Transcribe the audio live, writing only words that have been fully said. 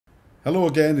Hello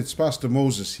again, it's Pastor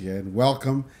Moses here, and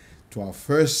welcome to our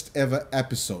first ever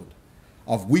episode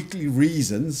of Weekly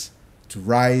Reasons to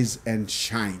Rise and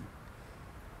Shine.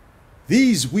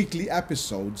 These weekly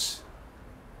episodes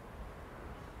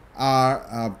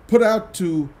are put out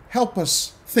to help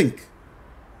us think,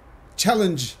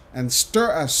 challenge, and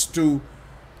stir us to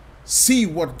see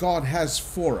what God has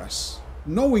for us,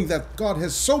 knowing that God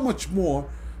has so much more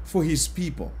for His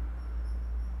people.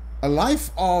 A life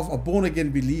of a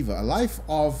born-again believer, a life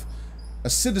of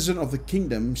a citizen of the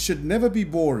kingdom should never be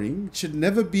boring, it should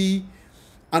never be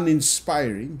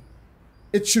uninspiring.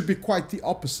 It should be quite the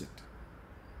opposite.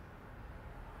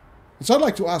 So I'd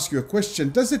like to ask you a question.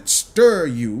 Does it stir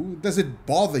you? Does it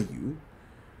bother you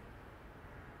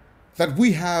that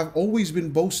we have always been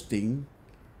boasting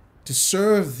to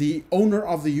serve the owner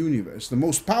of the universe, the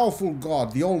most powerful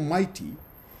God, the Almighty,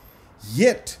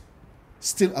 yet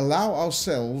still allow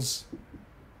ourselves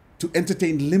to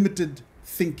entertain limited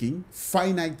thinking,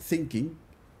 finite thinking,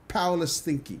 powerless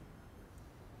thinking?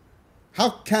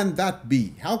 How can that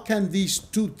be? How can these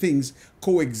two things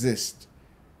coexist?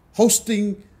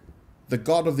 Hosting the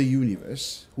God of the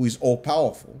universe, who is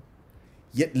all-powerful,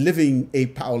 yet living a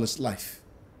powerless life.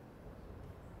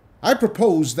 I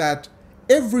propose that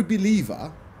every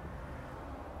believer,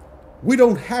 we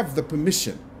don't have the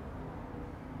permission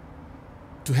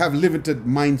to have limited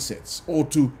mindsets or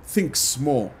to think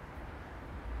small.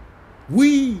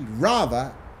 We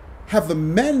rather have the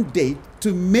mandate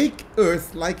to make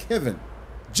earth like heaven,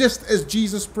 just as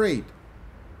Jesus prayed,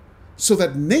 so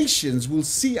that nations will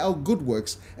see our good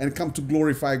works and come to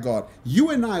glorify God. You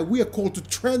and I, we are called to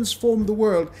transform the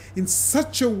world in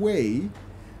such a way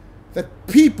that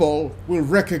people will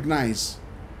recognize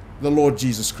the Lord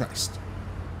Jesus Christ.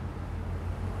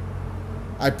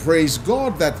 I praise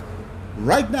God that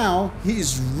right now, He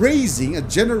is raising a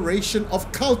generation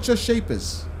of culture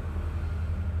shapers.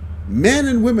 Men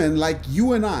and women like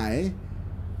you and I,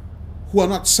 who are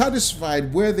not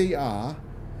satisfied where they are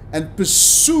and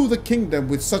pursue the kingdom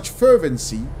with such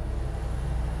fervency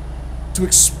to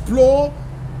explore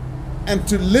and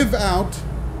to live out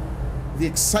the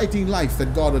exciting life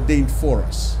that God ordained for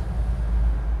us.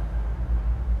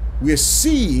 We are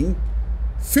seeing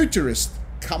futurists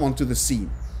come onto the scene.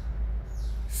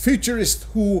 Futurists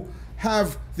who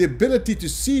have the ability to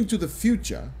see into the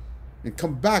future and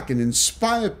come back and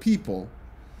inspire people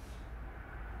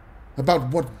about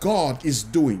what God is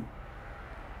doing.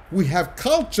 We have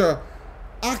culture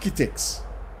architects,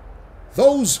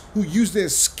 those who use their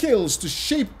skills to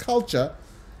shape culture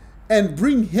and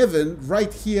bring heaven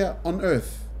right here on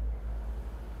earth,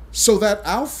 so that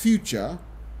our future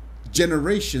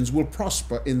generations will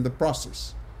prosper in the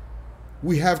process.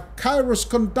 We have Kairos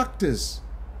conductors,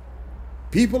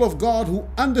 people of God who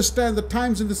understand the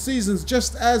times and the seasons,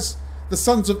 just as the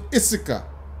sons of Issachar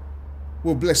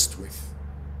were blessed with.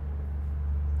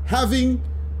 Having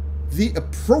the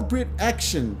appropriate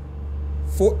action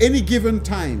for any given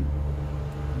time,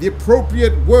 the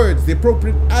appropriate words, the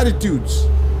appropriate attitudes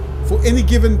for any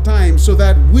given time, so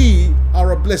that we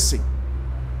are a blessing.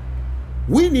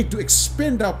 We need to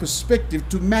expand our perspective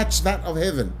to match that of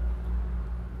heaven.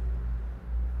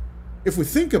 If we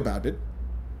think about it,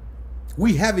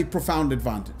 we have a profound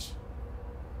advantage.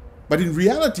 But in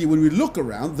reality, when we look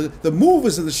around, the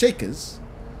movers and the shakers,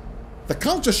 the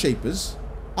culture shapers,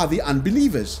 are the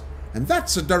unbelievers. And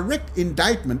that's a direct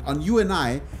indictment on you and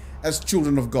I as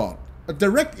children of God. A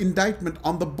direct indictment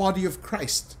on the body of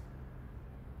Christ.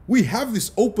 We have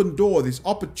this open door, this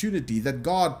opportunity that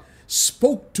God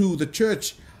spoke to the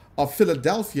church of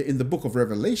Philadelphia in the book of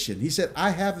Revelation. He said, I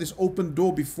have this open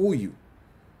door before you.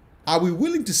 Are we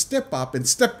willing to step up and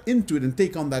step into it and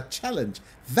take on that challenge?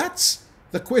 That's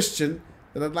the question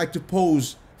that I'd like to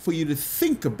pose for you to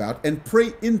think about and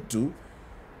pray into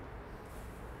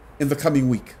in the coming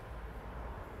week.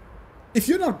 If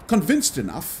you're not convinced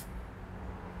enough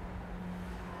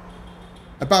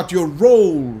about your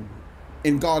role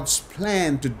in God's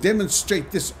plan to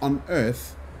demonstrate this on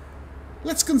earth,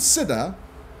 let's consider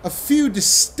a few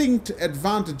distinct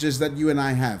advantages that you and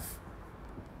I have.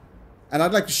 And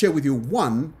I'd like to share with you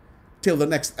one till the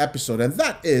next episode. And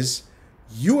that is,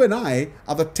 you and I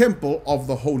are the temple of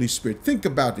the Holy Spirit. Think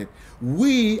about it.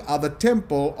 We are the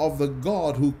temple of the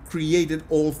God who created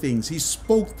all things. He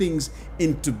spoke things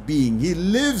into being. He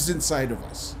lives inside of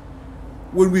us.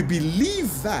 When we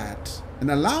believe that and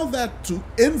allow that to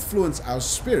influence our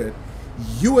spirit,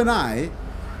 you and I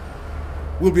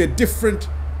will be a different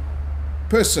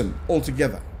person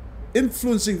altogether,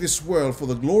 influencing this world for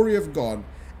the glory of God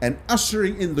and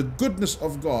ushering in the goodness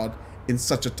of God in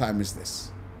such a time as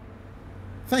this.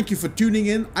 Thank you for tuning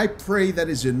in. I pray that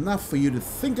is enough for you to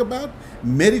think about,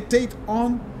 meditate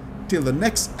on. Till the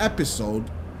next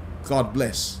episode, God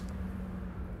bless.